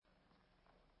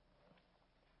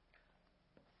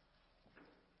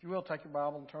If you will, take your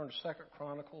Bible and turn to 2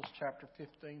 Chronicles chapter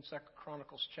 15. 2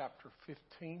 Chronicles chapter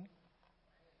 15.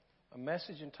 A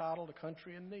message entitled A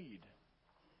Country in Need.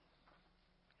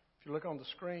 If you look on the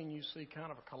screen, you see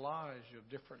kind of a collage of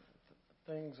different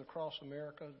things across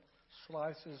America,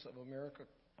 slices of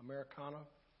Americana.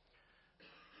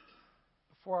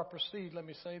 Before I proceed, let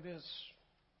me say this.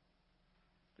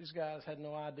 These guys had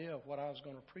no idea of what I was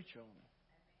going to preach on.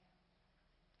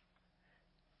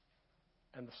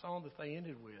 And the song that they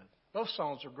ended with, both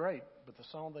songs are great, but the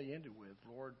song they ended with,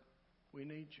 Lord, we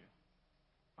need you.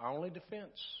 Our only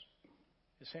defense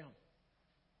is Him.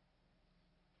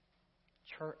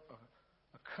 Church,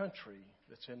 a country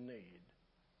that's in need.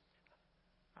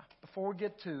 Before we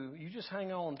get to, you just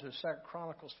hang on to 2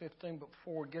 Chronicles 15, but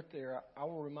before we get there, I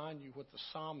will remind you what the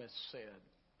psalmist said.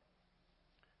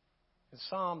 In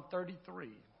Psalm 33,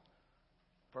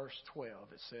 verse 12,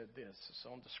 it said this. It's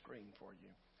on the screen for you.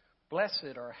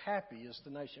 Blessed or happy is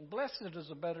the nation. Blessed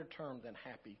is a better term than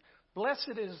happy.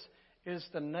 Blessed is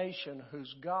the nation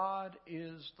whose God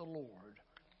is the Lord,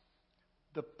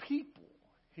 the people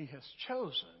He has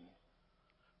chosen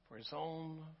for His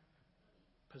own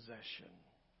possession.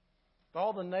 Of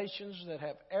all the nations that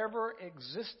have ever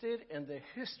existed in the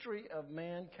history of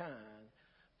mankind,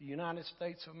 the United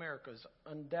States of America is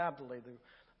undoubtedly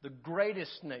the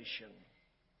greatest nation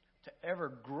to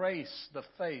ever grace the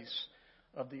face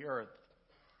of the earth.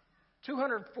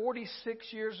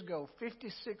 246 years ago,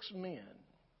 56 men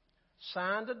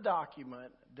signed a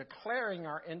document declaring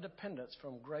our independence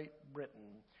from Great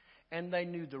Britain. And they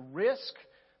knew the risk,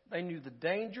 they knew the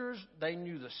dangers, they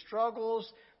knew the struggles,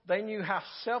 they knew how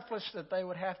selfless that they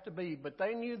would have to be. But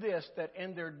they knew this, that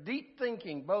in their deep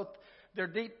thinking, both their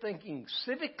deep thinking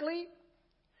civically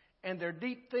and their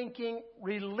deep thinking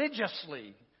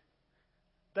religiously,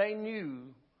 they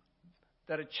knew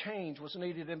that a change was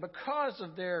needed. And because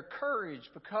of their courage,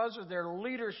 because of their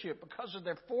leadership, because of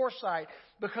their foresight,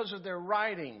 because of their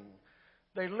writing,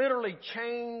 they literally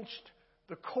changed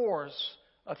the course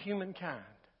of humankind.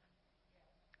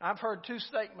 I've heard two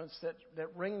statements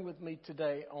that ring with me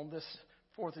today on this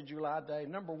 4th of July day.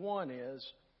 Number one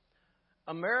is,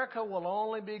 America will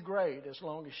only be great as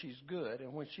long as she's good.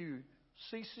 And when she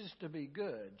ceases to be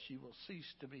good, she will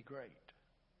cease to be great.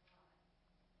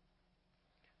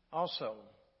 Also,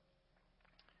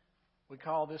 we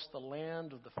call this the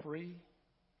land of the free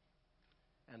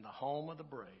and the home of the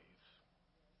brave.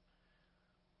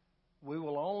 We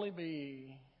will only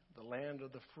be the land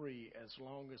of the free as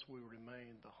long as we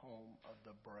remain the home of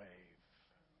the brave.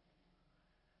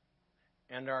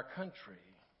 And our country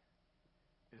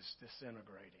is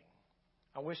disintegrating.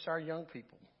 I wish our young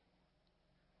people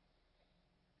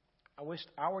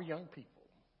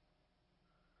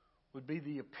would be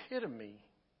the epitome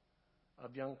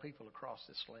of young people across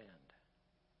this land.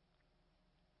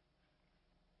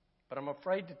 But I'm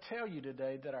afraid to tell you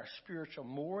today that our spiritual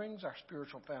moorings, our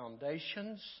spiritual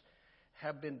foundations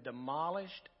have been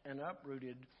demolished and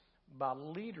uprooted by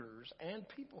leaders and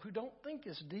people who don't think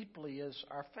as deeply as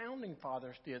our founding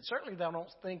fathers did. Certainly they don't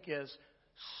think as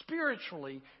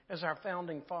spiritually as our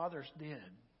founding fathers did.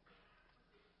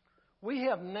 We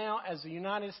have now, as the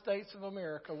United States of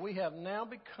America, we have now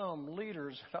become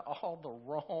leaders in all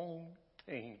the wrong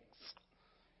things.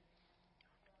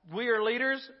 We are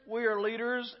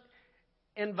leaders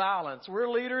in violence. We're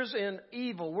leaders in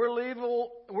evil. We're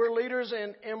leaders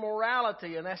in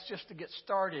immorality, and that's just to get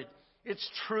started. It's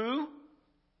true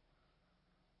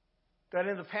that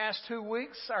in the past 2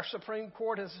 weeks, our Supreme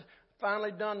Court has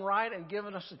finally done right and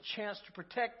given us a chance to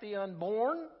protect the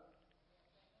unborn.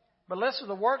 But listen,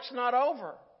 the work's not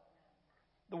over.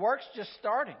 The work's just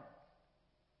starting.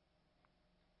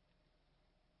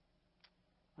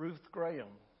 Ruth Graham.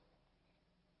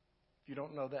 If you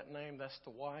don't know that name, that's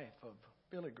the wife of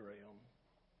Billy Graham.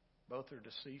 Both are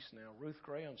deceased now. Ruth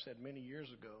Graham said many years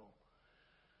ago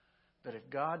that if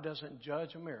God doesn't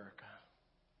judge America,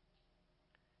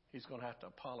 He's going to have to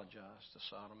apologize to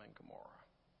Sodom and Gomorrah.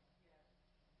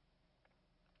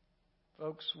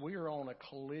 Folks, we are on a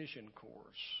collision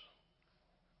course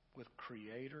with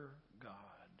Creator God.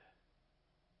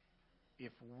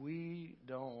 If we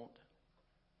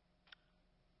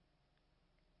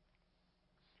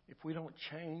don't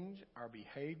change our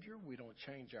behavior, we don't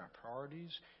change our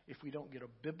priorities, if we don't get a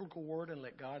biblical word and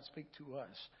let God speak to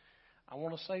us. I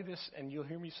want to say this, and you'll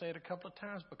hear me say it a couple of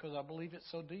times because I believe it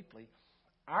so deeply.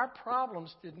 Our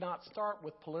problems did not start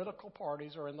with political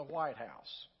parties or in the White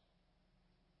House.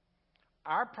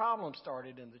 Our problem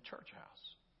started in the church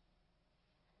house.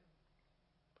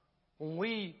 When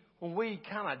we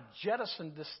kind of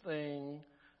jettisoned this thing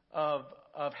of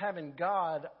having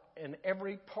God in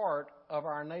every part of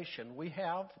our nation. We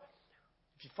have,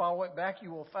 if you follow it back,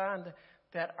 you will find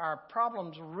that our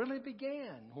problems really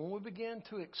began when we began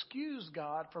to excuse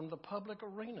God from the public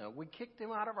arena. We kicked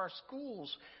Him out of our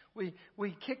schools. We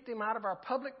kicked Him out of our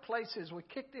public places. We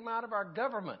kicked Him out of our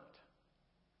government.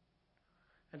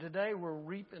 And today we're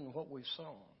reaping what we've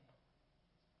sown.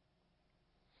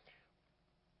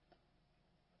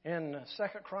 In 2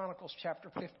 Chronicles chapter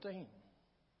 15,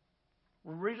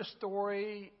 we read a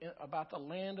story about the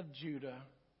land of Judah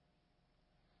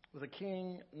with a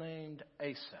king named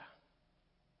Asa.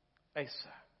 Asa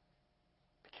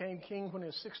became king when he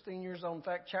was 16 years old. In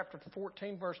fact, chapter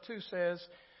 14, verse 2 says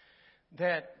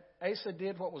that Asa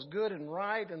did what was good and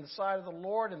right in the sight of the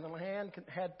Lord, and the land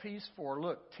had peace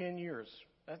for, 10 years.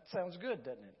 That sounds good,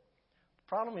 doesn't it? The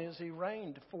problem is he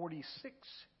reigned 46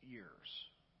 years.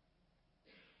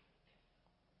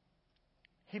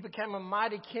 He became a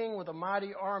mighty king with a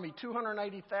mighty army,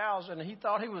 280,000, and he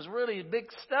thought he was really big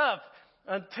stuff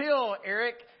until,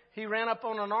 Eric, he ran up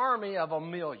on an army of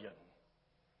 1 million.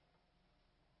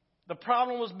 The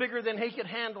problem was bigger than he could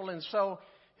handle, and so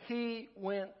he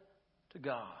went to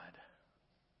God.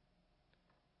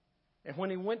 And when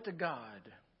he went to God,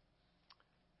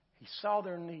 he saw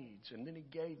their needs, and then he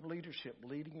gave leadership,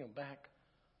 leading them back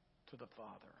to the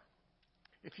Father.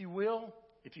 If you will,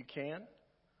 if you can,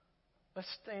 let's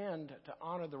stand to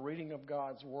honor the reading of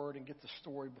God's Word and get the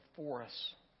story before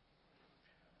us.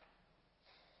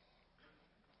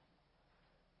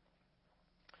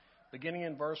 Beginning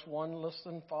in verse 1,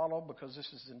 listen and follow, because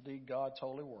this is indeed God's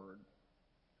holy word.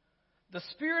 The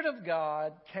Spirit of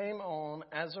God came on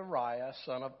Azariah,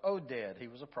 son of Oded. He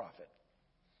was a prophet.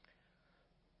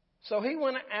 So he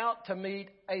went out to meet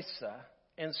Asa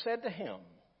and said to him,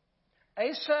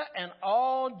 Asa and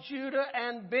all Judah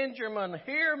and Benjamin,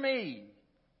 hear me.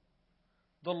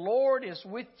 The Lord is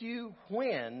with you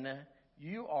when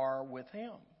you are with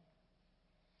him.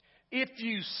 If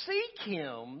you seek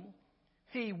him,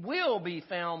 he will be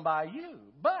found by you.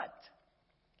 But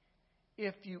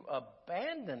if you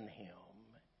abandon him,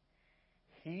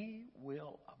 he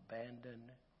will abandon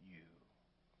you.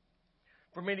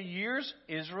 For many years,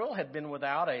 Israel had been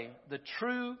without the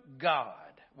true God,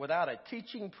 without a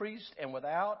teaching priest, and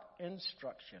without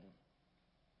instruction.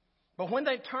 But when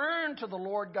they turned to the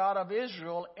Lord God of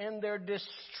Israel in their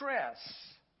distress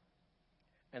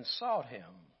and sought him,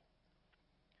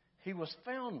 he was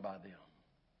found by them.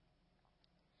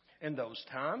 In those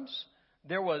times,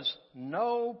 there was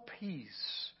no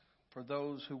peace for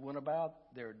those who went about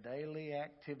their daily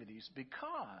activities,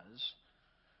 because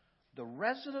the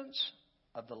residents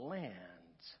of the lands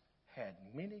had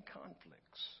many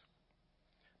conflicts.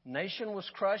 Nation was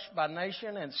crushed by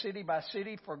nation and city by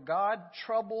city, for God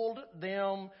troubled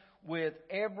them with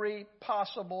every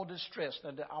possible distress. Now,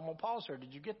 I'm going to pause here.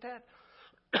 Did you get that?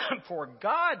 For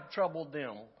God troubled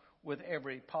them with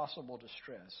every possible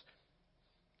distress.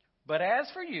 But as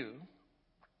for you,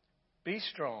 be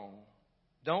strong.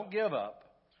 Don't give up,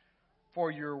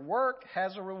 for your work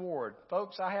has a reward.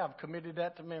 Folks, I have committed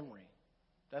that to memory.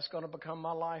 That's going to become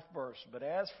my life verse. But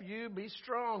as for you, be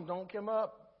strong. Don't give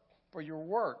up, for your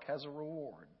work has a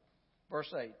reward.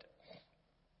 Verse 8.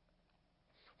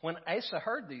 When Asa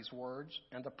heard these words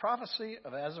and the prophecy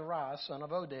of Azariah, son of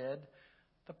Oded,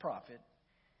 the prophet,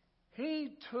 he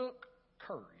took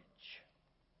courage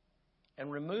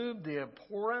and removed the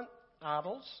abhorrent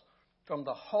idols from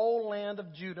the whole land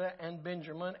of Judah and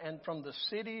Benjamin, and from the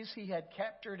cities he had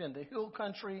captured in the hill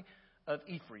country of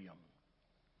Ephraim.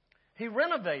 He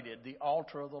renovated the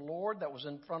altar of the Lord that was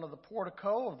in front of the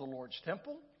portico of the Lord's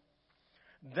temple.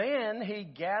 Then he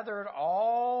gathered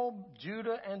all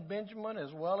Judah and Benjamin,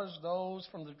 as well as those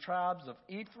from the tribes of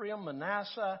Ephraim,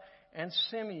 Manasseh, and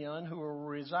Simeon, who were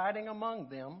residing among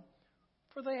them,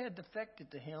 for they had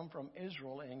defected to him from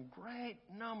Israel in great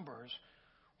numbers,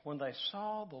 when they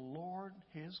saw the Lord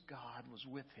his God was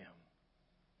with him.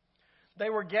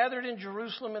 They were gathered in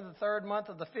Jerusalem in the 3rd month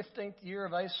of the 15th year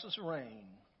of Asa's reign.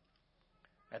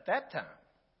 At that time,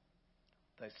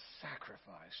 they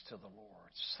sacrificed to the Lord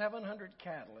 700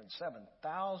 cattle and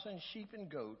 7,000 sheep and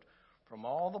goat from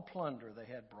all the plunder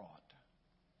they had brought.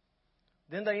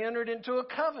 Then they entered into a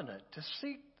covenant to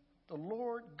seek the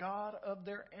Lord God of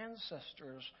their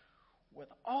ancestors with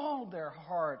all their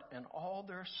heart and all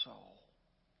their soul.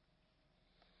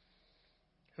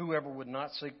 Whoever would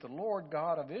not seek the Lord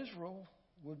God of Israel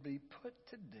would be put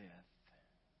to death,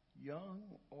 young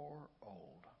or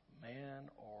old, man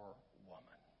or woman.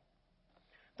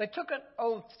 They took an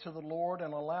oath to the Lord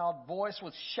in a loud voice,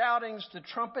 with shoutings, the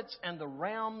trumpets, and the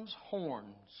ram's horns.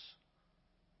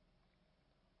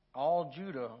 All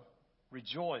Judah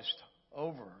rejoiced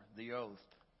over the oath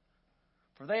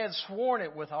For they had sworn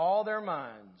it with all their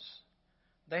minds.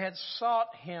 They had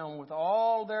sought him with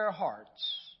all their hearts,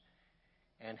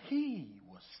 and he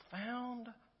was found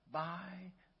by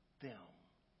them.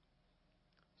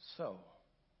 So,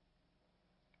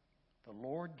 the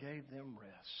Lord gave them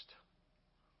rest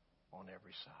on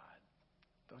every side.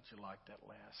 Don't you like that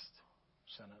last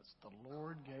sentence? The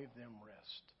Lord gave them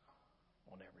rest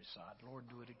on every side. Lord,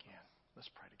 do it again. Let's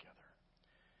pray together.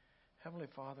 Heavenly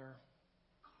Father,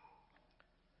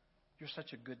 you're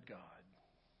such a good God.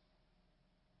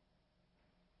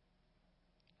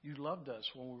 You loved us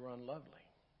when we were unlovely.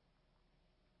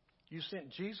 You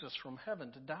sent Jesus from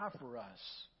heaven to die for us,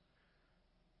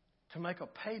 to make a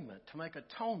payment, to make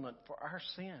atonement for our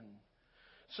sin,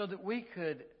 so that we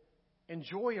could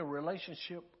enjoy a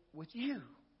relationship with you.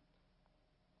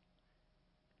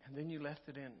 And then you left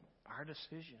it in our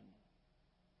decision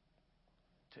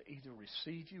to either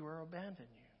receive you or abandon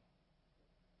you.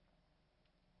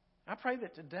 I pray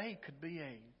that today could be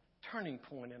a turning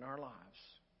point in our lives.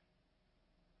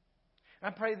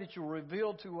 I pray that you'll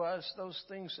reveal to us those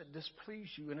things that displease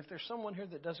you. And if there's someone here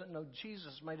that doesn't know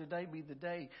Jesus, may today be the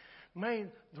day. May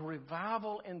the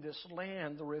revival in this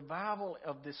land, the revival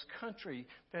of this country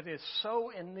that is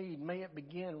so in need, may it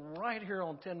begin right here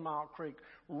on 10 Mile Creek,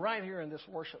 right here in this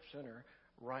worship center,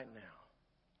 right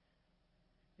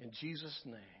now. In Jesus'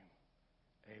 name,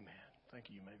 amen. Thank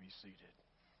you. You may be seated.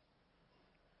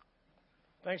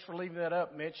 Thanks for leaving that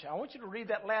up, Mitch. I want you to read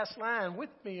that last line with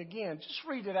me again. Just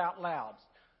read it out loud.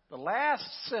 The last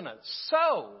sentence.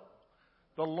 So,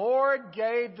 the Lord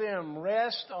gave them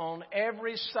rest on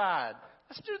every side.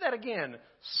 Let's do that again.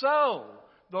 So,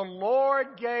 the Lord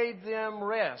gave them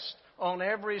rest on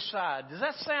every side. Does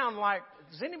that sound like,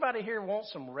 does anybody here want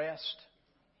some rest?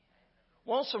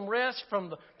 Want some rest from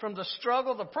the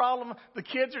struggle, the problem? The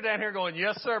kids are down here going,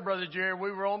 yes, sir, Brother Jerry. We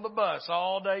were on the bus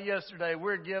all day yesterday.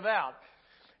 We're give out.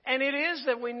 And it is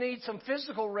that we need some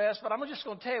physical rest, but I'm just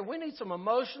going to tell you, we need some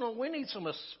emotional, we need some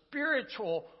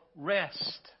spiritual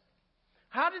rest.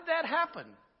 How did that happen?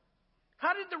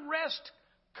 How did the rest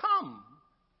come?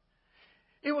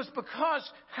 It was because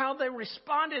how they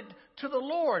responded to the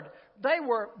Lord. They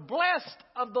were blessed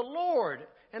of the Lord.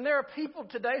 And there are people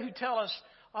today who tell us,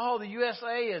 oh, the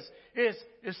USA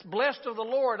is blessed of the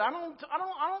Lord. I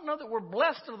don't know that we're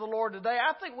blessed of the Lord today.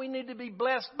 I think we need to be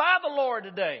blessed by the Lord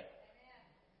today.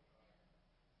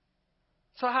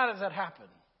 So how does that happen?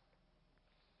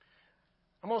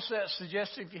 I'm going to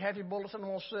suggest, if you have your bulletin, I'm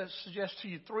going to suggest to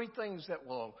you 3 things that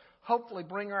will hopefully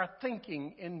bring our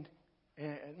thinking in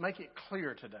and make it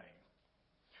clear today.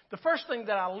 The first thing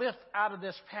that I lift out of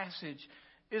this passage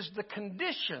is the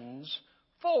conditions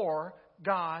for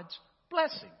God's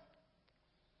blessing.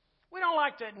 We don't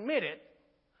like to admit it,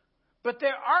 but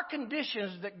there are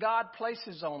conditions that God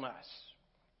places on us.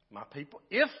 My people,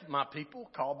 if my people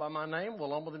called by my name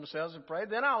will humble themselves and pray,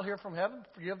 then I'll hear from heaven,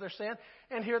 forgive their sin,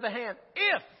 and hear the hand.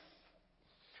 If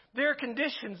there are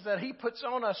conditions that he puts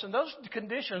on us, and those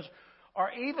conditions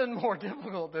are even more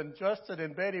difficult than Justin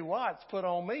and Betty Watts put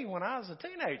on me when I was a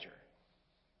teenager.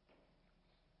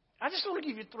 I just want to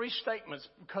give you 3 statements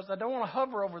because I don't want to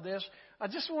hover over this. I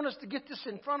just want us to get this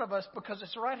in front of us because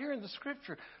it's right here in the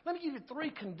Scripture. Let me give you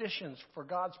 3 conditions for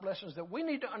God's blessings that we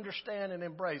need to understand and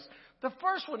embrace. The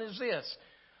first one is this.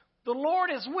 The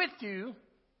Lord is with you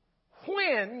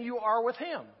when you are with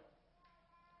Him.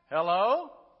 Hello?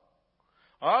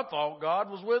 I thought God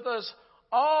was with us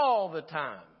all the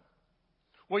time.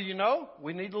 Well, you know,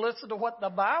 we need to listen to what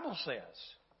the Bible says.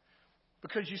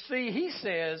 Because you see, He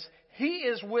says He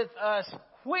is with us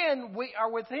when we are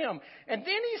with Him. And then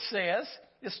He says,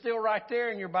 it's still right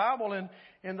there in your Bible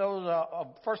in those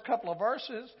first couple of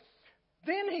verses.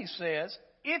 Then He says,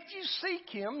 if you seek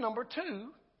Him, number 2,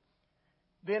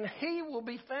 then He will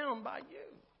be found by you.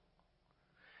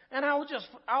 And I'll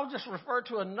just refer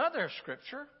to another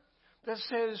scripture that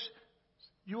says,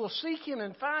 you will seek Him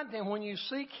and find Him when you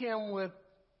seek Him with.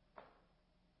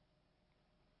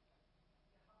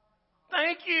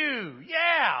 Thank you.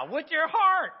 Yeah, with your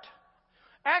heart.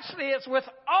 Actually, it's with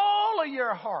all of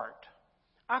your heart.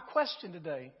 I question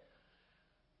today,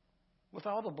 with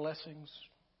all the blessings,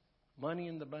 money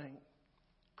in the bank,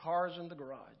 cars in the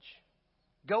garage,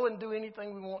 go and do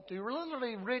anything we want to. We're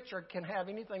literally rich or can have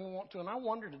anything we want to. And I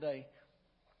wonder today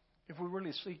if we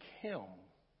really seek Him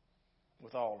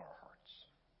with all our hearts.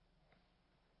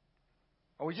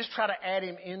 Or we just try to add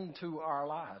Him into our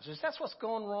lives. Is that what's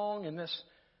going wrong in this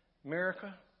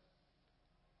America?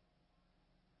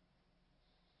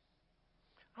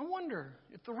 I wonder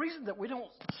if the reason that we don't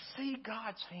see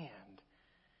God's hand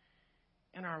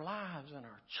in our lives, in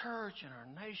our church, in our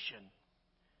nation,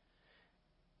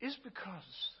 is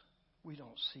because we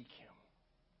don't seek Him.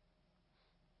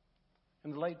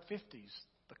 In the late 50s,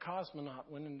 the cosmonaut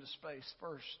went into space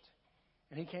first.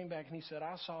 And he came back and he said,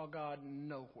 I saw God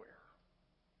nowhere.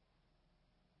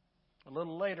 A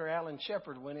little later, Alan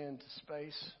Shepard went into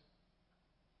space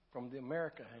from the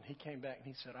America, and he came back and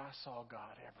he said, I saw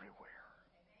God everywhere.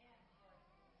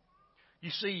 You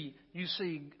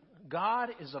see, God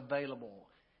is available.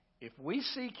 If we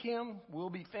seek Him,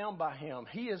 we'll be found by Him.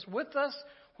 He is with us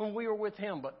when we are with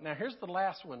Him. But now here's the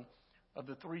last one of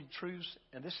the three truths,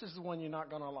 and this is the one you're not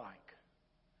going to like.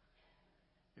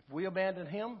 If we abandon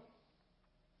Him,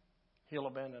 He'll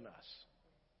abandon us.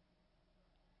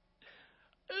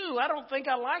 Ooh, I don't think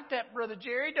I like that, Brother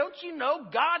Jerry. Don't you know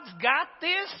God's got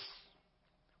this?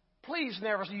 Please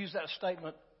never use that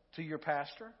statement to your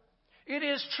pastor. It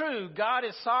is true. God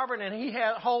is sovereign and He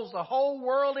holds the whole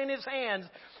world in His hands.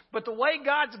 But the way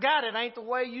God's got it ain't the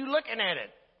way you looking at it.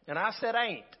 And I said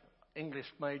ain't, English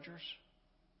majors.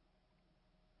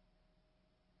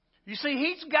 You see,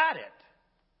 He's got it.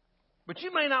 But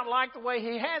you may not like the way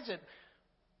He has it.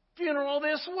 Funeral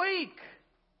this week.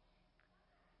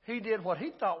 He did what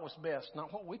He thought was best,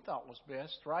 not what we thought was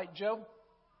best. Right, Joe?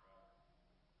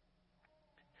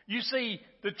 You see,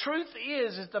 the truth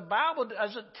is the Bible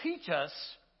doesn't teach us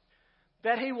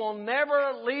that He will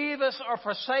never leave us or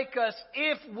forsake us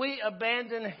if we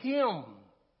abandon Him.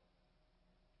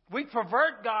 We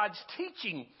pervert God's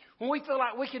teaching when we feel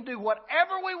like we can do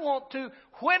whatever we want to,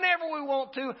 whenever we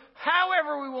want to,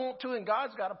 however we want to, and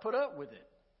God's got to put up with it.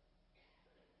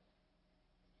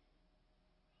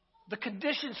 The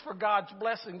conditions for God's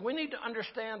blessing, we need to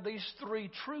understand these three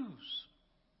truths.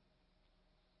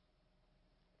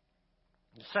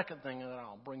 The second thing that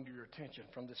I'll bring to your attention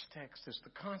from this text is the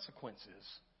consequences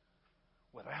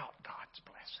without God's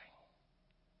blessing.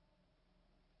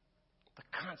 The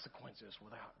consequences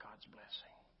without God's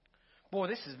blessing. Boy,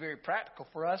 this is very practical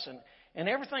for us, and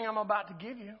everything I'm about to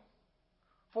give you,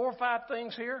 4 or 5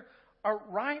 things here, are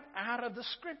right out of the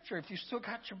Scripture. If you still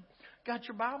got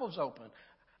your Bibles open.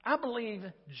 I believe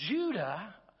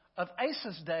Judah of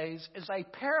Asa's days is a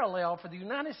parallel for the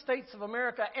United States of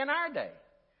America in our day.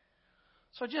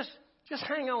 So just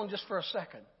hang on just for a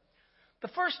second. The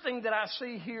first thing that I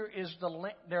see here is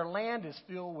their land is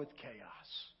filled with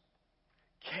chaos.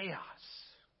 Chaos.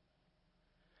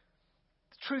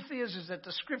 The truth is that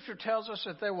the Scripture tells us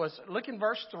that there was, look in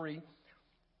verse 3,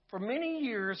 for many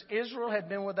years Israel had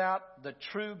been without the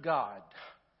true God.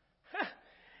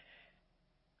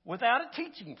 Without a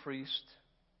teaching priest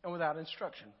and without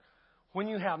instruction. When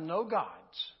you have no gods.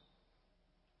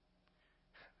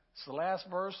 It's the last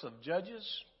verse of Judges.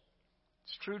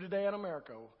 It's true today in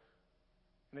America.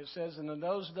 And it says, and in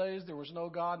those days there was no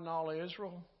God in all of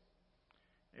Israel.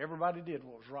 Everybody did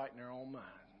what was right in their own mind.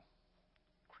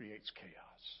 Creates chaos.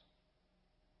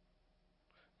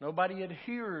 Nobody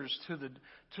adheres to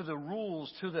the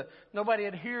rules, nobody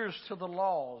adheres to the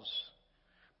laws.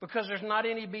 Because there's not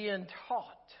any being taught.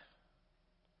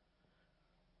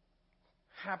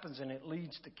 Happens and it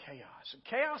leads to chaos.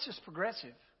 Chaos is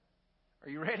progressive. Are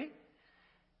you ready?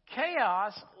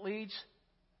 Chaos leads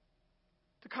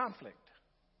to conflict.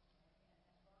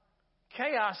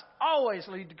 Chaos always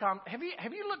leads to conflict.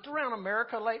 Have you looked around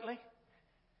America lately?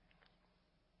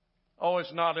 Oh,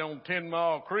 it's not on 10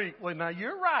 Mile Creek. Well, now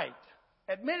you're right.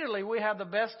 Admittedly, we have the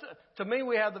best. To me,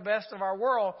 we have the best of our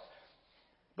world.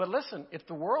 But listen, if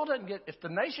the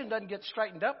nation doesn't get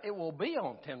straightened up, it will be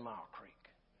on 10 Mile Creek.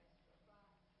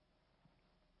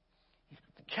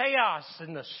 Chaos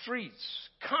in the streets,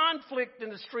 conflict in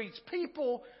the streets,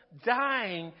 people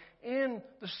dying in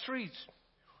the streets.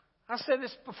 I said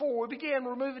this before. We began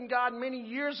removing God many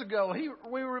years ago.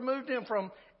 We removed Him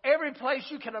from every place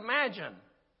you can imagine.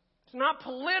 It's not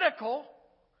political.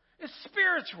 It's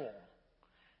spiritual.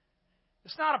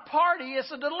 It's not a party.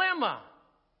 It's a dilemma.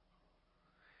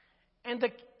 And the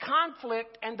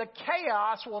conflict and the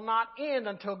chaos will not end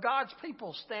until God's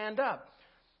people stand up.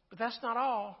 But that's not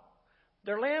all.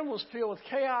 Their land was filled with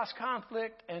chaos,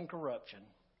 conflict, and corruption.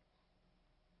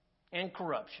 And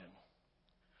corruption.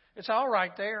 It's all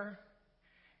right there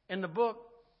in the book.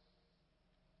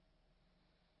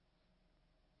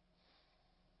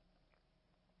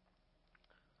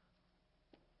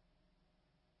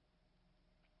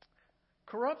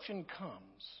 Corruption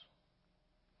comes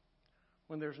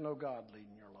when there's no God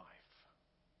leading your life.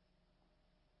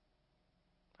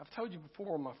 I've told you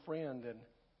before, my friend, and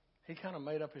he kind of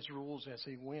made up his rules as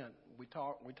he went. We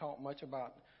talked much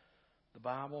about the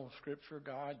Bible, Scripture,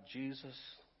 God, Jesus.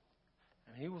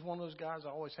 And he was one of those guys that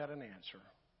always had an answer.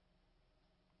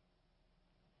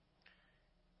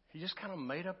 he just kind of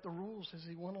made up the rules as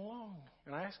he went along.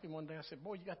 And I asked him one day, I said,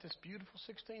 boy, you got this beautiful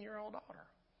 16-year-old daughter.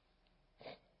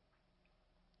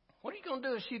 What are you going to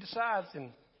do if she decides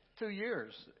in 2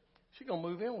 years she's going to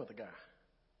move in with a guy?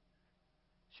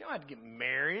 She don't have to get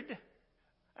married.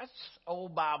 That's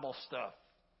old Bible stuff.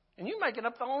 And you're making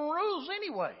up the own rules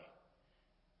anyway.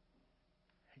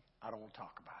 I don't want to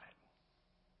talk about it.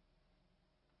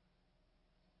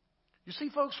 You see,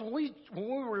 folks, when we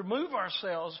remove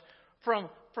ourselves from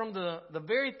the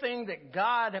very thing that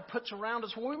God puts around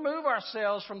us, when we remove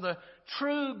ourselves from the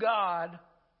true God,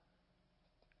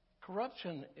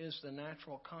 corruption is the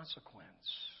natural consequence.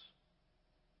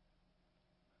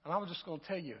 And I was just going to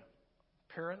tell you,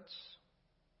 parents,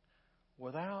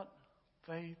 without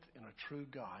faith in a true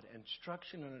God,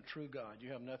 instruction in a true God,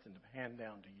 you have nothing to hand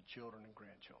down to your children and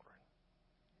grandchildren.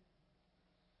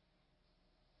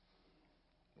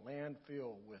 Land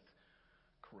filled with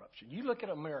corruption. You look at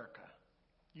America.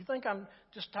 You think I'm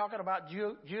just talking about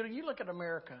Judah? You look at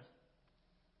America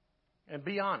and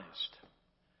be honest.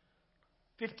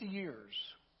 50 years,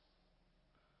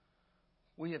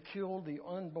 we have killed the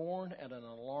unborn at an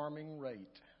alarming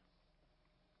rate.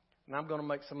 And I'm going to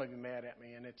make some of you mad at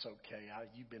me, and it's okay.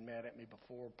 You've been mad at me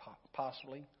before,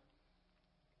 possibly.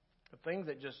 The thing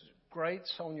that just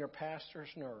grates on your pastor's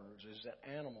nerves is that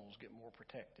animals get more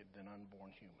protected than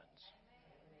unborn humans.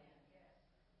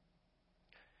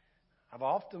 I've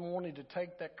often wanted to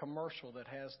take that commercial that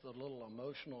has the little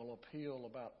emotional appeal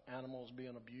about animals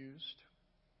being abused.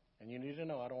 And you need to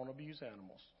know I don't want to abuse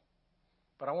animals.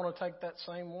 But I want to take that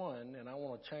same one and I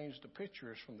want to change the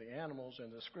pictures from the animals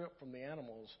and the script from the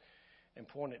animals and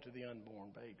point it to the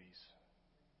unborn babies.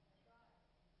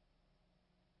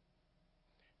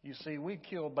 You see, we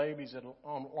kill babies at an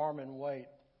alarming rate.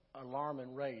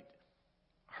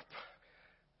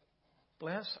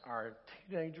 Bless our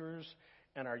teenagers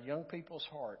and our young people's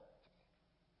heart.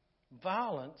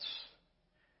 Violence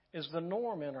is the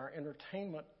norm in our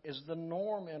entertainment, is the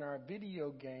norm in our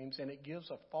video games, and it gives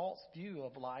a false view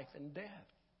of life and death.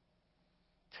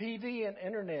 TV and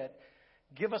internet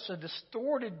give us a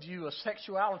distorted view of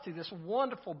sexuality, this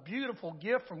wonderful, beautiful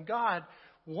gift from God.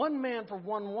 One man for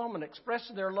one woman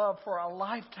expressing their love for a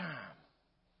lifetime.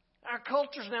 Our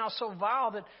culture is now so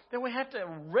vile that we have to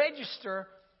register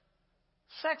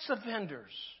sex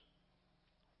offenders.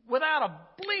 Without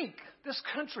a blink, this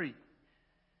country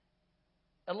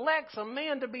elects a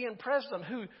man to be in president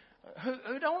who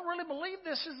don't really believe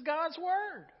this is God's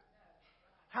word.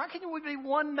 How can we be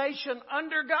one nation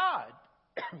under God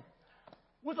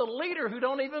with a leader who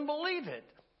don't even believe it?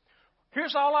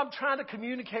 Here's all I'm trying to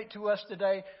communicate to us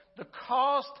today. The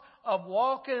cost of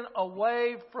walking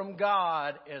away from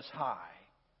God is high.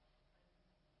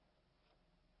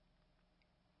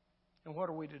 And what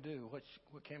are we to do?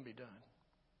 What can be done?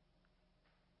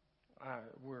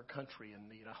 We're a country in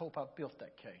need. I hope I've built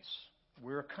that case.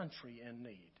 We're a country in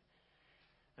need.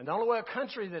 And the only way a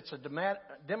country that's a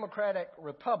democratic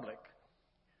republic,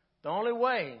 the only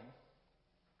way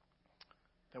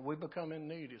that we become in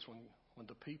need is when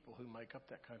the people who make up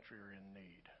that country are in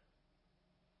need.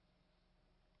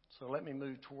 So let me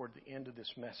move toward the end of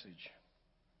this message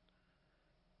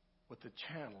with the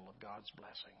channel of God's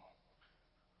blessing.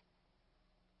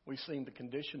 We've seen the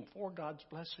condition for God's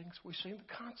blessings. We've seen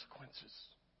the consequences.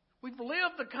 We've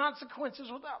lived the consequences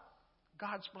without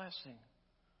God's blessing.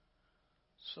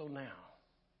 So now,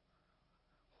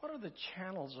 what are the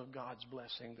channels of God's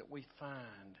blessing that we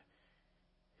find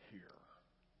here?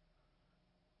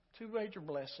 Two major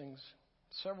blessings,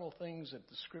 several things that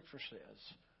the Scripture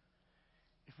says.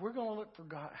 If we're going to look for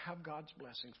God, have God's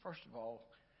blessings, first of all,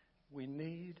 we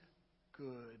need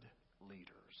good leaders.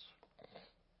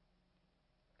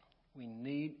 We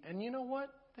need, and you know what?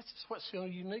 This is what's so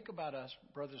unique about us,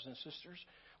 brothers and sisters.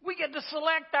 We get to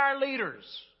select our leaders.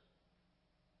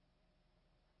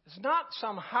 It's not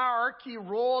some hierarchy,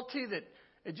 royalty that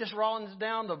it just runs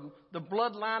down the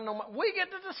bloodline. We get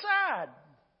to decide.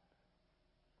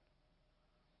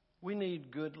 We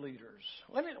need good leaders.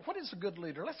 What is a good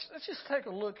leader? Let's just take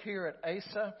a look here at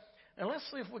Asa, and let's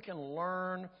see if we can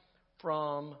learn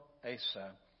from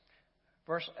Asa.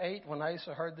 Verse 8, when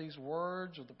Asa heard these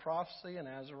words of the prophecy, and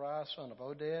Azariah, son of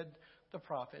Oded, the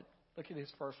prophet, look at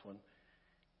his first one.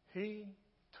 He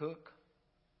took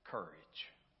courage.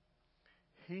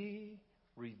 He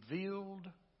revealed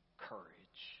courage.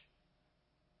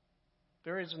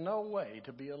 There is no way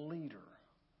to be a leader,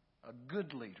 a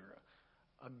good leader,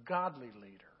 a godly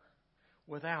leader,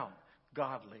 without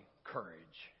godly courage.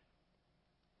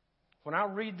 When I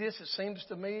read this, it seems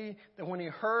to me that when he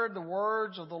heard the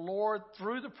words of the Lord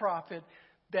through the prophet,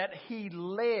 that he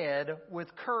led with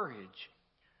courage.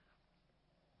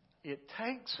 it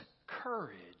takes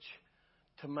courage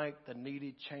to make the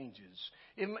needed changes.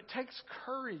 It takes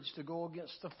courage to go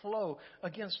against the flow,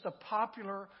 against the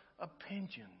popular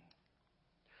opinion.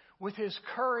 With his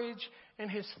courage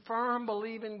and his firm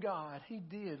belief in God, he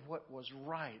did what was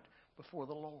right before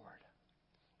the Lord.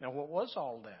 Now, what was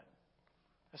all that?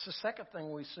 That's the second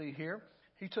thing we see here.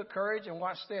 He took courage, and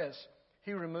watch this.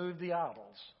 He removed the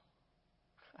idols.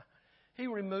 He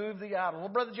removed the idols. Well,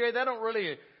 Brother Jerry,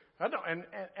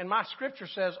 and my scripture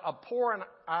says abhorrent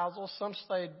idols. Some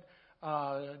say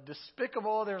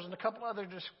despicable. There's a couple other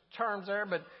terms there,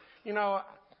 but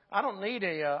I don't need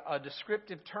a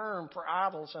descriptive term for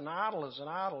idols. An idol is an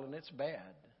idol, and it's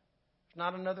bad. It's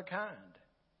not another kind.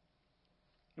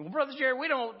 Well, Brother Jerry,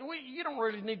 you don't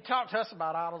really need to talk to us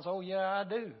about idols. Oh, yeah, I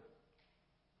do.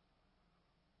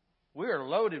 We are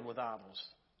loaded with idols.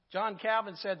 John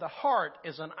Calvin said the heart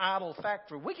is an idol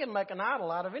factory. We can make an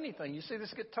idol out of anything. You see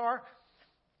this guitar?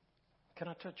 Can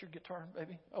I touch your guitar,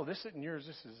 baby? Oh, this isn't yours.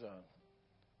 This is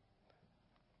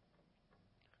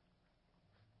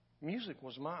music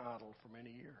was my idol for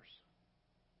many years.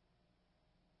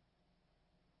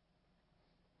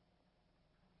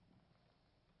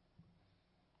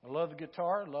 I love the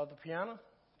guitar. I love the piano,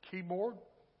 keyboard.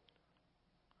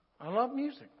 I love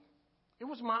music. It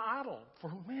was my idol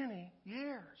for many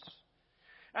years.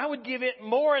 I would give it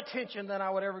more attention than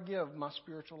I would ever give my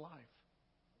spiritual life.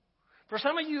 For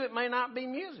some of you, it may not be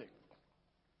music.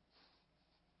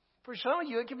 For some of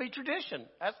you, it can be tradition.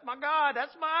 That's my God.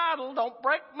 That's my idol. Don't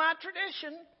break my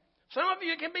tradition. Some of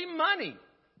you, it can be money.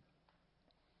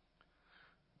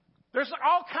 There's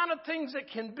all kind of things that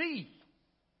can be.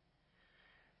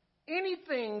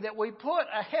 Anything that we put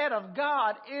ahead of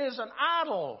God is an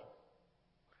idol.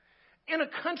 In a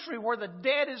country where the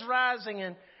debt is rising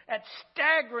and at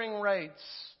staggering rates,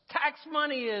 tax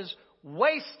money is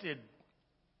wasted.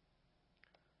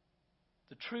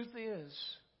 The truth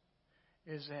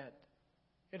is that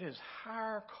it is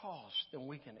higher cost than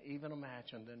we can even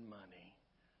imagine than money.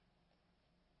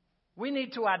 We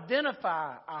need to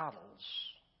identify idols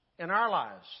in our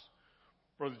lives.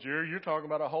 Brother Jerry, you're talking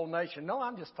about a whole nation. No,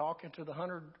 I'm just talking to the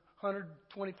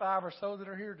 125 or so that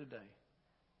are here today.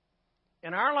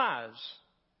 In our lives,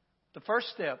 the first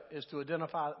step is to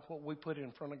identify what we put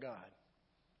in front of God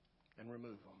and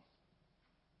remove them.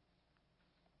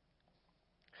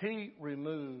 He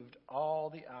removed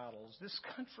all the idols. This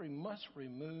country must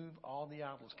remove all the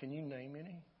idols. Can you name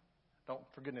any? Don't,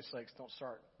 for goodness sakes, don't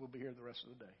start. We'll be here the rest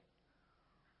of the day.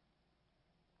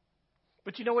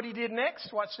 But you know what he did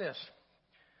next? Watch this.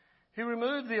 He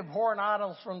removed the abhorrent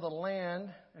idols from the land.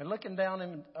 And looking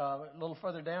down a little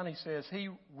further down, he says, he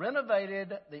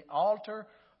renovated the altar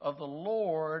of the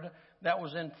Lord that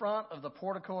was in front of the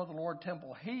portico of the Lord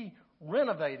temple. He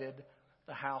renovated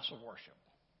the house of worship.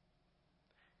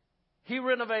 He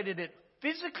renovated it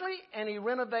physically and he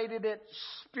renovated it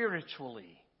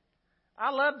spiritually.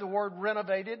 I love the word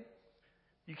renovated.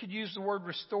 You could use the word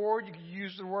restored. You could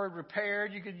use the word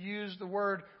repaired. You could use the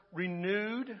word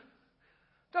renewed.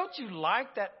 Don't you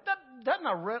like that? Doesn't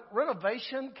a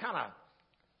renovation kind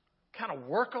of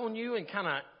work on you and kind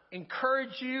of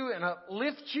encourage you and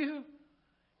uplift you?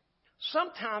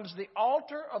 Sometimes the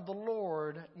altar of the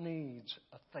Lord needs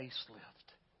a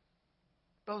facelift,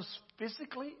 both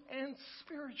physically and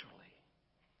spiritually.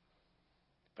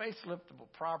 Faceliftable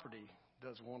property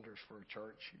does wonders for a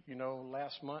church.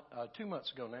 Last month, 2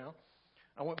 months ago now,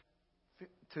 I went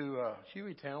to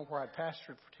Hueytown where I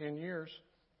pastored for 10 years.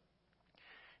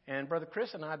 And Brother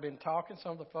Chris and I had been talking.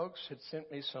 Some of the folks had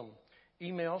sent me some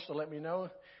emails to let me know.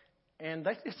 And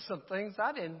they did some things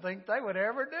I didn't think they would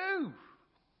ever do.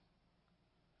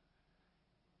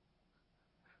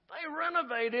 They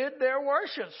renovated their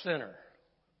worship center.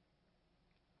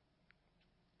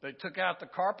 They took out the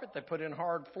carpet. They put in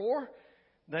hard floor.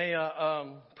 They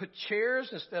put chairs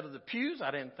instead of the pews.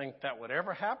 I didn't think that would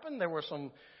ever happen. There were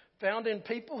some found-in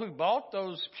people who bought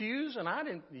those pews. And I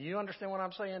didn't. You understand what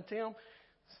I'm saying, Tim?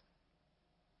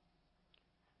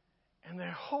 And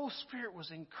their whole spirit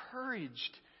was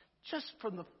encouraged just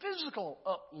from the physical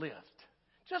uplift,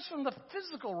 just from the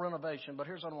physical renovation. But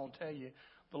here's what I'm going to tell you.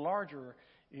 The larger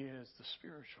is the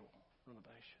spiritual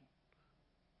renovation.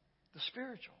 The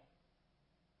spiritual.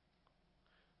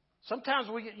 Sometimes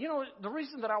we get, the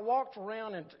reason that I walked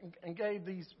around and gave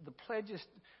the pledges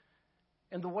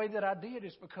and the way that I did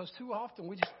is because too often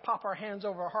we just pop our hands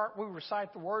over our heart, we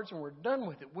recite the words, and we're done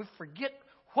with it. We forget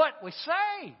what we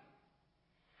say.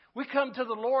 We come to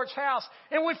the Lord's house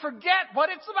and we forget what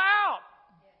it's about.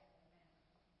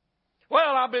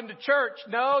 Well, I've been to church.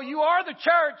 No, you are the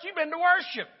church. You've been to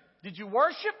worship. Did you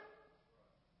worship?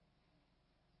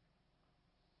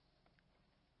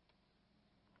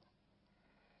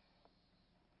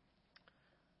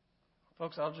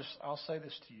 Folks, I'll say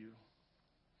this to you.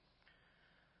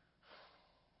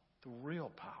 The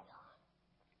real power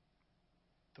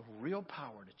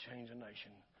to change a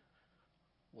nation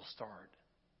will start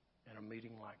in a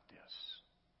meeting like this.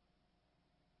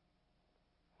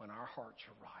 When our hearts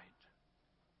are right.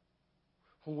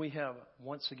 When we have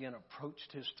once again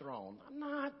approached His throne,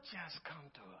 not just come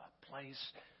to a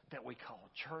place that we call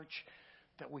church,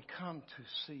 that we come to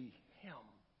see Him.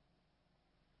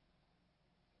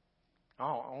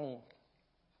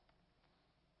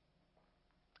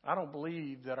 I don't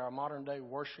believe that our modern day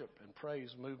worship and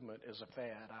praise movement is a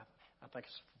fad. I think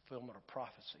it's a fulfillment of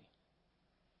prophecy.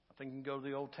 I think you can go to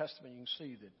the Old Testament, you can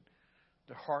see that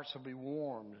their hearts will be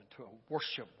warmed to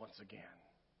worship once again.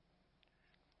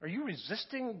 Are you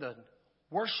resisting the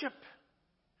worship?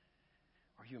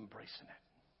 Or are you embracing it?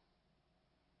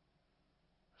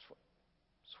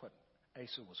 That's what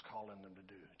Asa was calling them to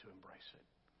do, to embrace it.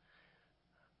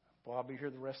 Boy, I'll be here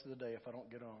the rest of the day if I don't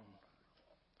get on.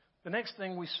 The next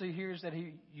thing we see here is that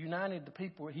he united the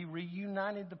people. He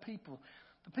reunited the people.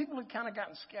 The people had kind of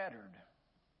gotten scattered.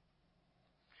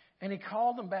 And he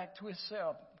called them back to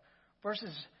himself.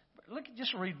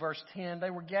 Just read verse 10.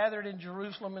 They were gathered in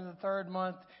Jerusalem in the 3rd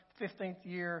month, 15th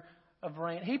year of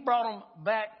reign. He brought them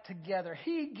back together.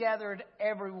 He gathered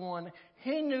everyone.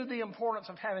 He knew the importance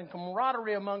of having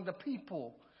camaraderie among the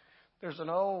people. There's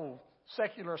an old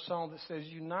secular song that says,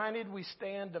 united we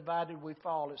stand, divided we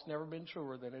fall. It's never been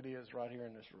truer than it is right here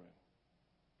in this room.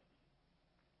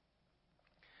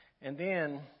 And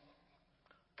then,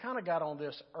 kind of got on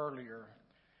this earlier,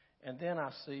 and then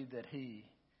I see that he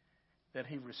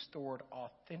restored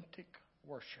authentic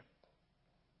worship.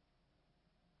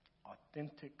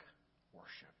 Authentic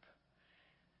worship.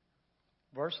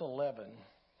 Verse 11.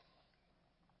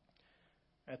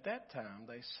 At that time,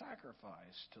 they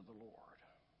sacrificed to the Lord.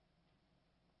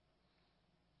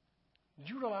 Did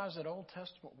you realize that Old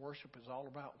Testament worship is all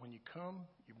about when you come,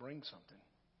 you bring something.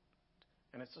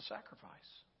 And it's a sacrifice.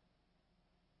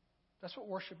 That's what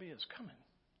worship is, coming.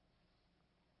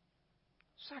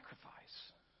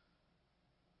 Sacrifice.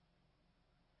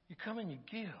 You come and you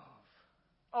give.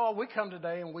 Oh, we come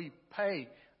today and we pay.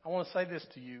 I want to say this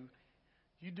to you.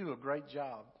 You do a great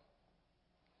job.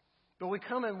 But we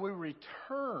come and we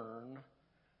return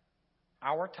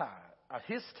our tithe,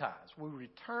 His tithes. We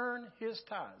return His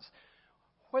tithes.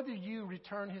 Whether you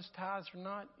return His tithes or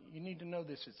not, you need to know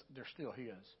this. They're still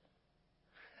His.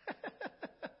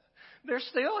 They're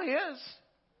still His.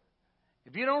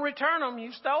 If you don't return them,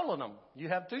 you've stolen them. You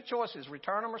have two choices,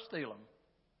 return them or steal them.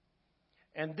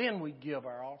 And then we give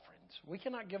our offerings. We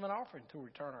cannot give an offering to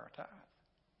return our tithe.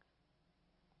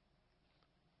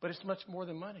 But it's much more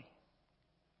than money.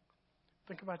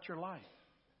 Think about your life.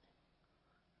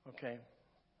 Okay.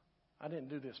 I didn't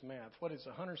do this math. What is it,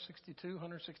 162,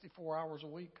 164 hours a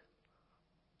week?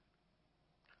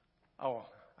 Oh,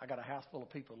 I got a house full of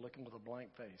people looking with a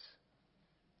blank face.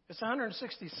 It's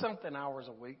 160-something hours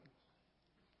a week.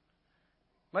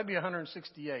 Maybe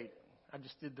 168. I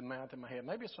just did the math in my head.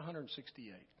 Maybe it's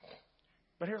 168.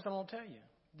 But here's what I'm going to tell you.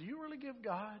 Do you really give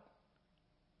God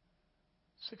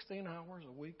 16 hours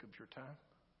a week of your time?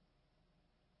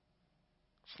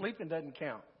 Sleeping doesn't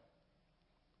count.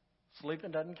 Sleeping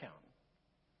doesn't count.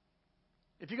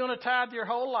 If you're going to tithe your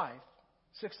whole life,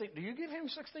 16, do you give Him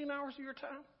 16 hours of your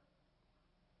time?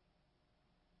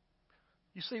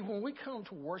 You see, when we come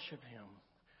to worship Him,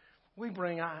 we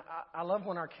bring, I love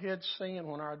when our kids sing and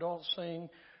when our adults sing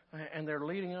and they're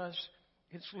leading us.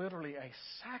 It's literally a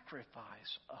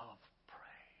sacrifice of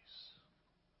praise.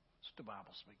 That's what the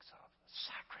Bible speaks of.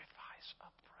 Sacrifice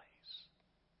of praise.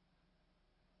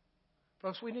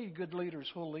 Folks, we need good leaders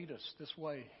who will lead us this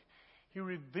way. He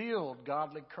revealed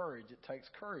godly courage. It takes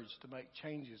courage to make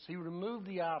changes. He removed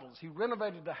the idols. He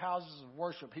renovated the houses of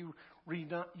worship. He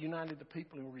reunited the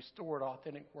people and restored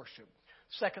authentic worship.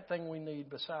 Second thing we need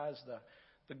besides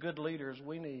the good leaders,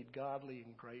 we need godly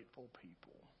and grateful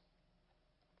people.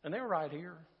 And they're right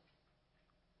here.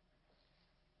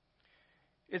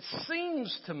 It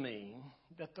seems to me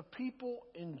that the people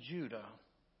in Judah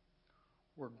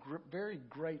were very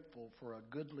grateful for a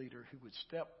good leader who would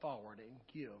step forward and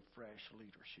give fresh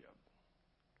leadership.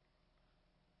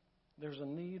 There's a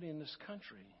need in this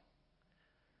country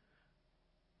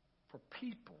for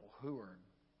people who are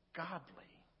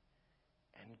godly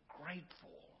and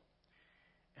grateful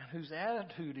and whose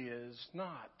attitude is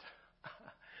not,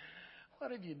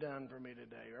 what have you done for me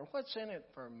today? Or what's in it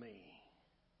for me?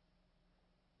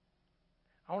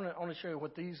 I want to show you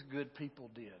what these good people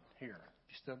did here.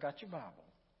 You still got your Bible.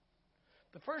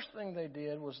 The first thing they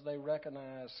did was they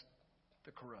recognized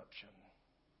the corruption.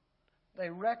 They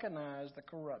recognized the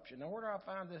corruption. Now, where do I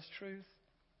find this truth?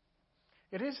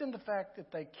 It is in the fact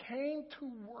that they came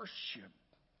to worship.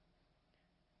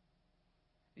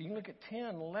 You can look at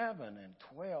 10, 11, and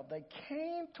 12. They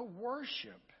came to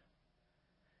worship.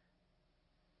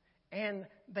 And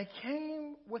they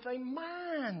came with a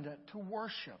mind to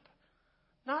worship.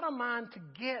 Not a mind to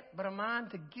get, but a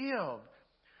mind to give.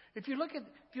 If you look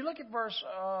at verse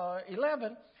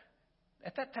 11,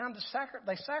 at that time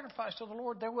they sacrificed to the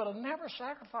Lord. They would have never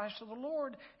sacrificed to the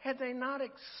Lord had they not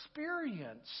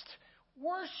experienced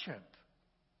worship.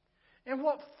 And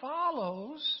what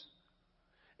follows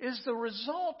is the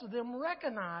result of them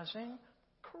recognizing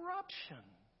corruption.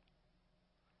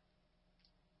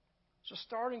 It's a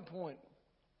starting point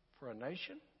for a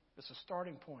nation. It's a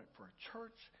starting point for a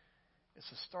church.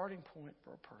 It's a starting point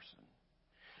for a person.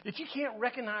 If you can't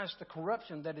recognize the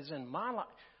corruption that is in my life,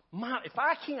 if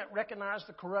I can't recognize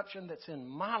the corruption that's in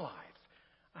my life,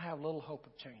 I have little hope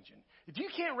of changing. If you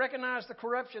can't recognize the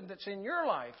corruption that's in your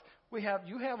life,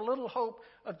 you have little hope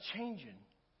of changing.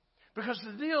 Because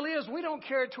the deal is, we don't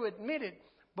care to admit it,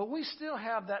 but we still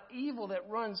have that evil that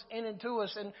runs in and to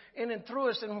us and in and through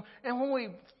us. And when we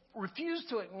refuse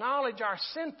to acknowledge our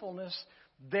sinfulness,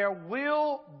 there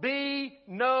will be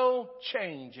no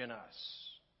change in us.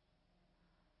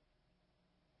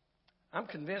 I'm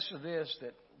convinced of this,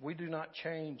 that we do not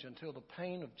change until the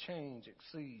pain of change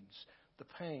exceeds the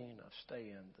pain of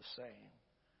staying the same.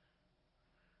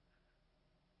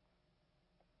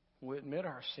 We admit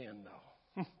our sin,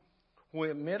 though. We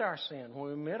admit our sin. When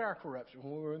we admit our corruption,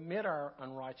 when we admit our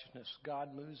unrighteousness,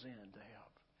 God moves in to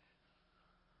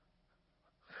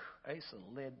help. Asa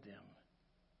led them,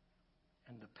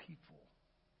 and the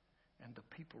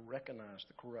people recognized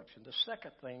the corruption. The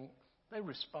second thing, they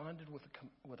responded with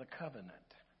a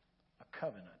covenant. A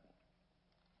covenant.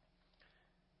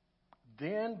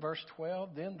 Then, verse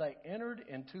 12, then they entered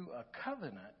into a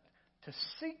covenant to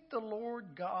seek the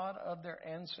Lord God of their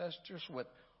ancestors with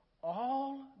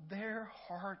all their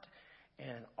heart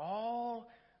and all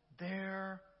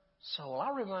their soul.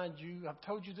 I remind you, I've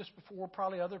told you this before,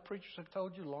 probably other preachers have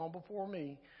told you long before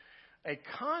me, a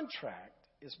contract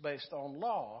is based on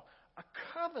law. A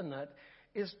covenant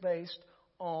is based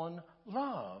on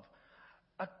love.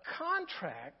 A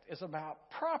contract is about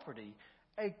property.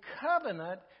 A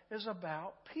covenant is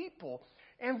about people.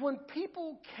 And when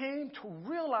people came to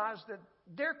realize that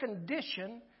their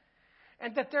condition,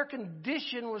 and that their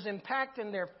condition was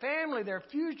impacting their family, their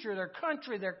future, their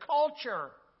country, their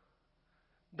culture,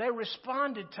 they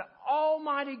responded to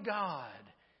Almighty God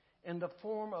in the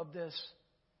form of this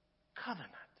covenant.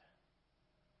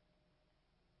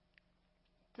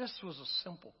 This was a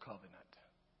simple covenant.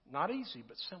 Not easy,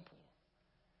 but simple.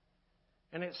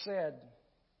 And it said,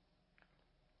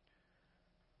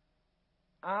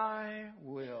 I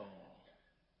will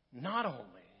not only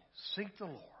seek the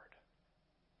Lord,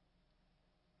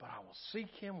 but I will seek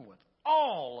Him with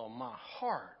all of my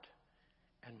heart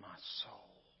and my soul.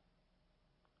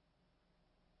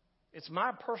 It's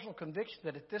my personal conviction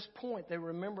that at this point they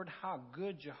remembered how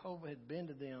good Jehovah had been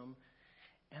to them,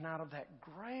 and out of that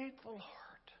grateful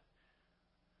heart,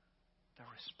 they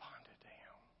responded to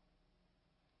Him.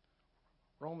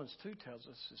 Romans 2 tells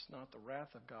us it's not the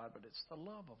wrath of God, but it's the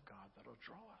love of God that will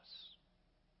draw us.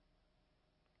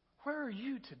 Where are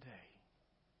you today?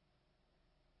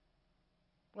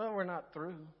 Well, we're not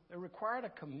through. They required a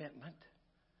commitment.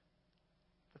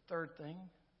 The third thing,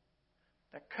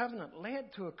 that covenant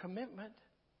led to a commitment.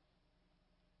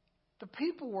 The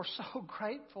people were so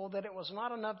grateful that it was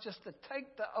not enough just to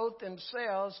take the oath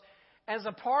themselves as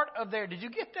a part of their, did you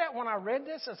get that when I read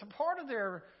this? As part of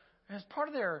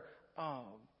their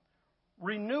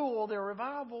renewal, their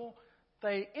revival,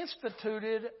 they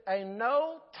instituted a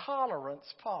no tolerance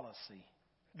policy.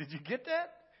 Did you get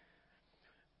that?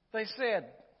 They said,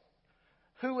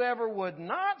 whoever would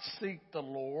not seek the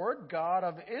Lord God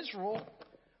of Israel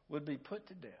would be put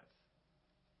to death.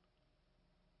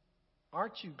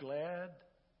 Aren't you glad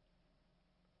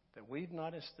that we've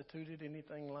not instituted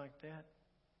anything like that?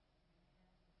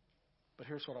 But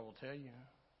here's what I will tell you.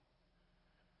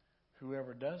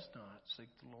 Whoever does not seek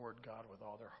the Lord God with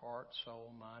all their heart,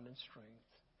 soul, mind, and strength,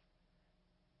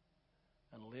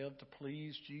 and live to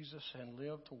please Jesus and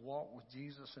live to walk with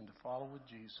Jesus and to follow with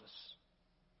Jesus,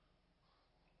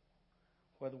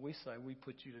 whether we say we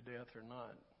put you to death or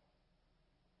not,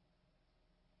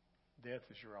 death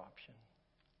is your option.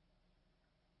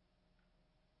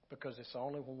 Because it's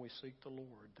only when we seek the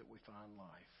Lord that we find life.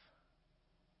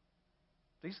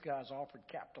 These guys offered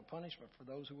capital punishment for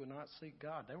those who would not seek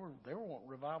God. They were wanting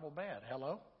revival bad.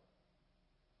 Hello?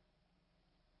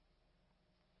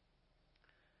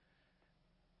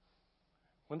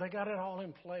 When they got it all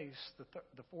in place,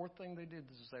 the fourth thing they did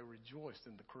is they rejoiced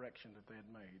in the correction that they had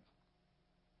made.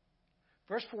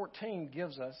 Verse 14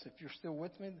 gives us, if you're still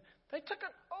with me, they took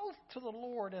an oath to the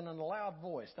Lord in a loud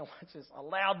voice. Now watch this, a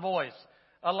loud voice.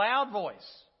 A loud voice.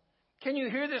 Can you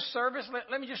hear this service?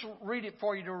 Let me just read it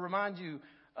for you to remind you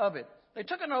of it. They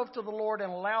took an oath to the Lord in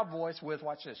a loud voice with,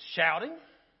 watch this, shouting,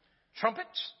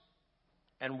 trumpets,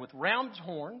 and with ram's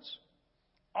horns.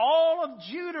 All of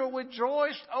Judah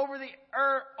rejoiced over the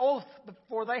oath,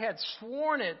 for they had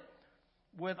sworn it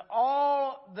with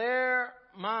all their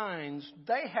minds.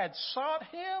 They had sought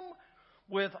him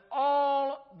with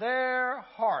all their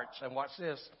hearts. And watch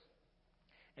this.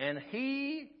 And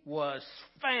he was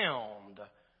found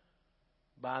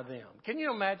by them. Can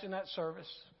you imagine that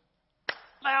service?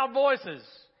 Loud voices.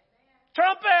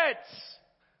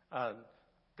 Trumpets.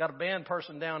 Got a band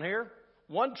person down here.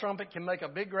 One trumpet can make a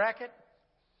big racket.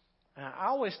 I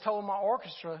always told my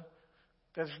orchestra,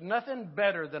 there's nothing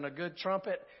better than a good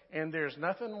trumpet, and there's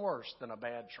nothing worse than a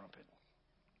bad trumpet.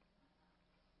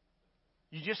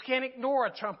 You just can't ignore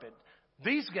a trumpet.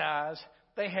 These guys,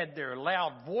 they had their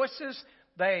loud voices.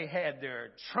 They had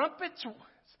their trumpets.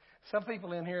 Some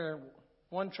people in here,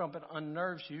 one trumpet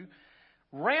unnerves you.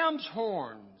 Ram's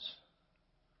horns.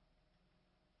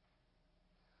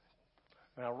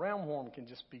 Now, ram horn can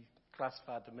just be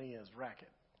classified to me as racket.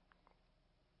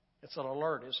 It's an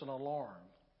alert. It's an alarm.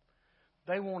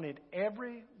 They wanted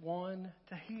everyone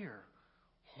to hear.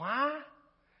 Why?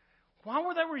 Why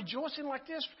were they rejoicing like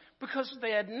this? Because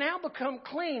they had now become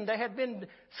clean. They had been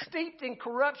steeped in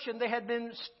corruption. They had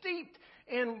been steeped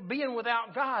in being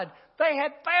without God. They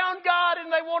had found God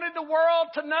and they wanted the world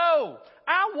to know.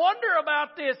 I wonder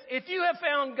about this. If you have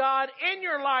found God in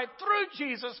your life through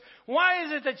Jesus, why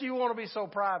is it that you want to be so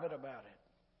private about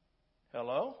it?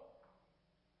 Hello?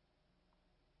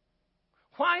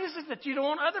 Why is it that you don't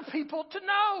want other people to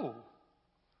know?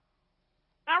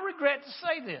 I regret to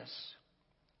say this,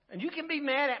 and you can be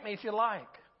mad at me if you like,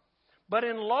 but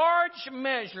in large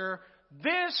measure,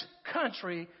 this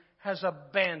country has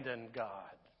abandoned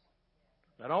God.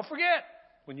 Now don't forget,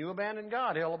 when you abandon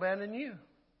God, He'll abandon you.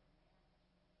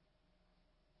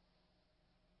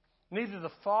 Neither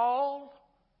the fall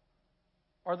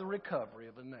or the recovery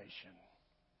of a nation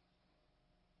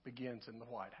begins in the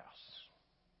White House.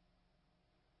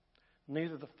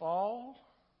 Neither the fall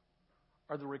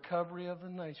or the recovery of the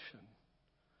nation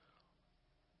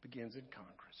begins in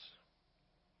Congress.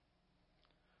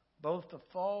 Both the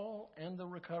fall and the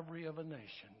recovery of a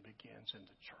nation begins in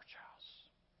the church house.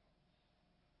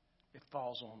 It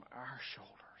falls on our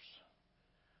shoulders.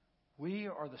 We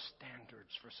are the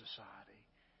standards for society.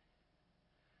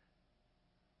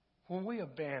 When we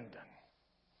abandon,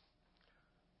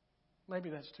 maybe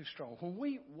that's too strong. When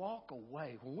we walk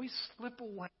away, when we slip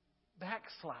away,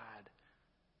 backslide,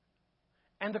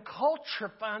 and the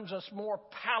culture finds us more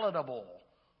palatable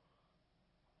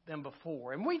than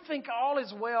before, and we think all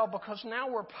is well because now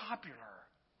we're popular.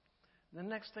 The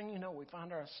next thing you know, we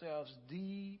find ourselves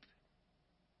deep,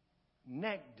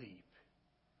 neck deep,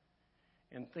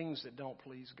 in things that don't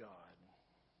please God.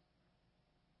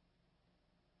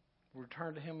 We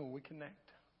return to Him and we connect.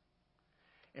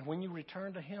 And when you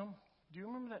return to Him, do you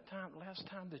remember that last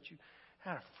time that you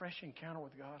had a fresh encounter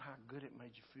with God, how good it made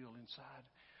you feel inside?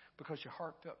 Because your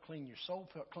heart felt clean, your soul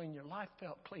felt clean, your life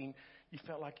felt clean. You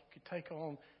felt like you could take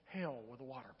on hell with a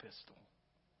water pistol.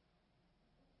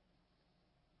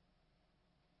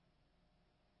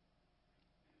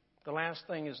 The last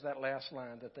thing is that last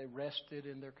line, that they rested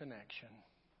in their connection,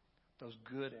 those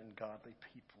good and godly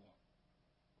people.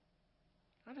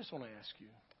 I just want to ask you,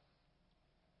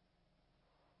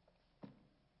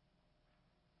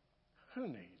 who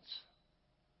needs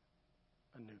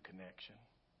a new connection?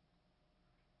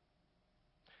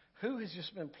 Who has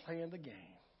just been playing the game?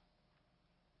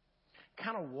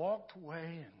 Kind of walked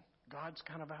away and God's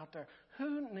kind of out there.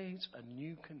 Who needs a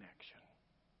new connection?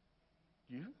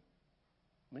 You?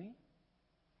 Me?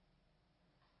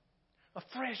 A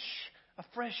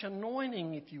fresh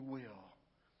anointing, if you will.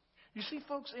 You see,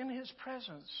 folks, in His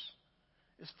presence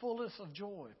is fullness of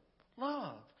joy,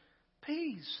 love,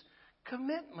 peace,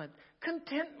 commitment,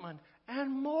 contentment,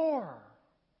 and more.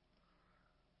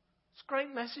 It's a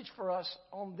great message for us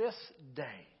on this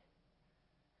day.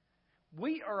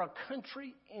 We are a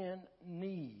country in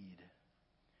need,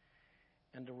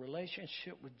 and the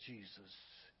relationship with Jesus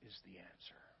is the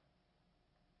answer.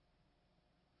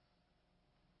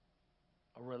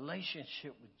 A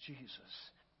relationship with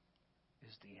Jesus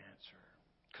is the answer.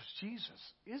 Because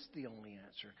Jesus is the only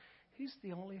answer. He's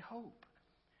the only hope.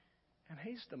 And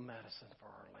He's the medicine for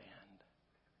our land.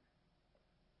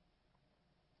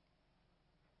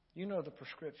 You know the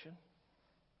prescription.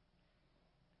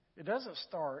 It doesn't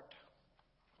start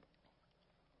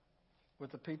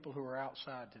with the people who are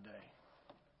outside today.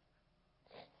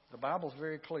 The Bible's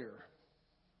very clear.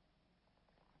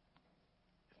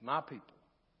 If my people,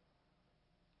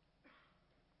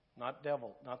 not the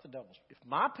devil's, if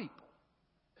my people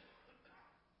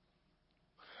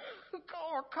who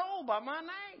are called by my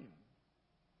name,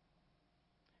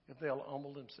 if they'll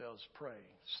humble themselves, pray,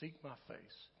 seek my face,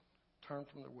 turn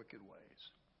from their wicked ways.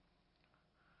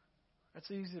 That's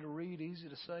easy to read, easy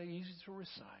to say, easy to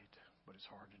recite, but it's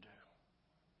hard to do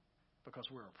because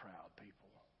we're a proud people.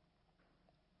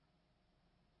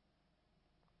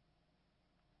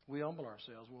 We humble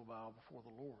ourselves, we'll bow before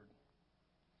the Lord.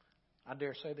 I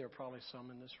dare say there are probably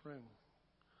some in this room.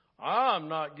 I'm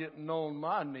not getting on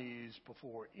my knees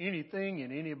before anything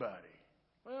and anybody.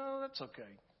 Well, that's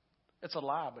okay. It's a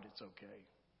lie, but it's okay.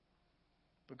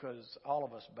 Because all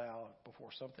of us bow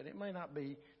before something. It may not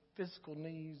be physical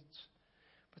needs,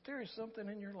 but there is something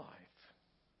in your life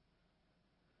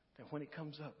that when it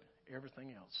comes up,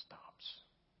 everything else stops.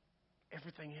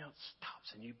 Everything else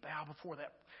stops, and you bow before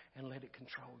that and let it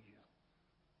control you.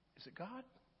 Is it God?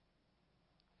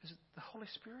 Is it the Holy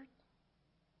Spirit?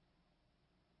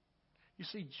 You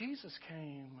see, Jesus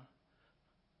came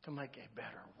to make a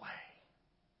better way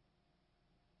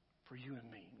for you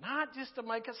and me. Not just to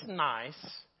make us nice,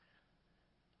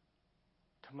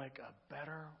 to make a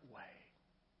better way.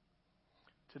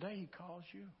 Today He calls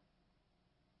you.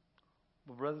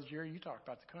 Well, Brother Jerry, you talked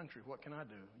about the country. What can I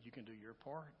do? You can do your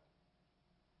part.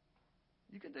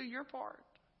 You can do your part.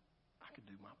 I can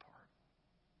do my part.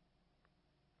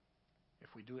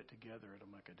 If we do it together,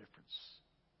 it'll make a difference.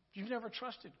 If you've never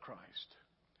trusted Christ,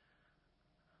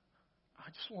 I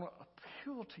just want to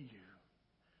appeal to you.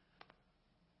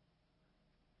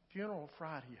 Funeral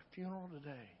Friday, a funeral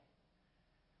today.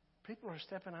 People are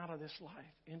stepping out of this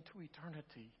life into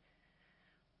eternity.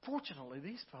 Fortunately,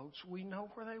 these folks, we know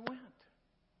where they went.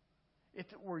 If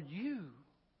it were you,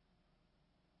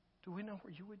 do we know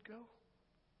where you would go?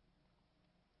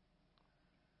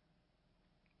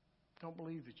 Don't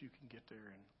believe that you can get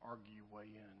there and argue your way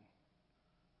in.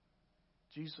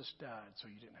 Jesus died so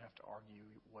you didn't have to argue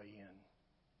your way in.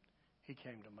 He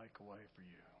came to make a way for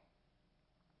you.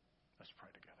 Let's pray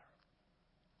together.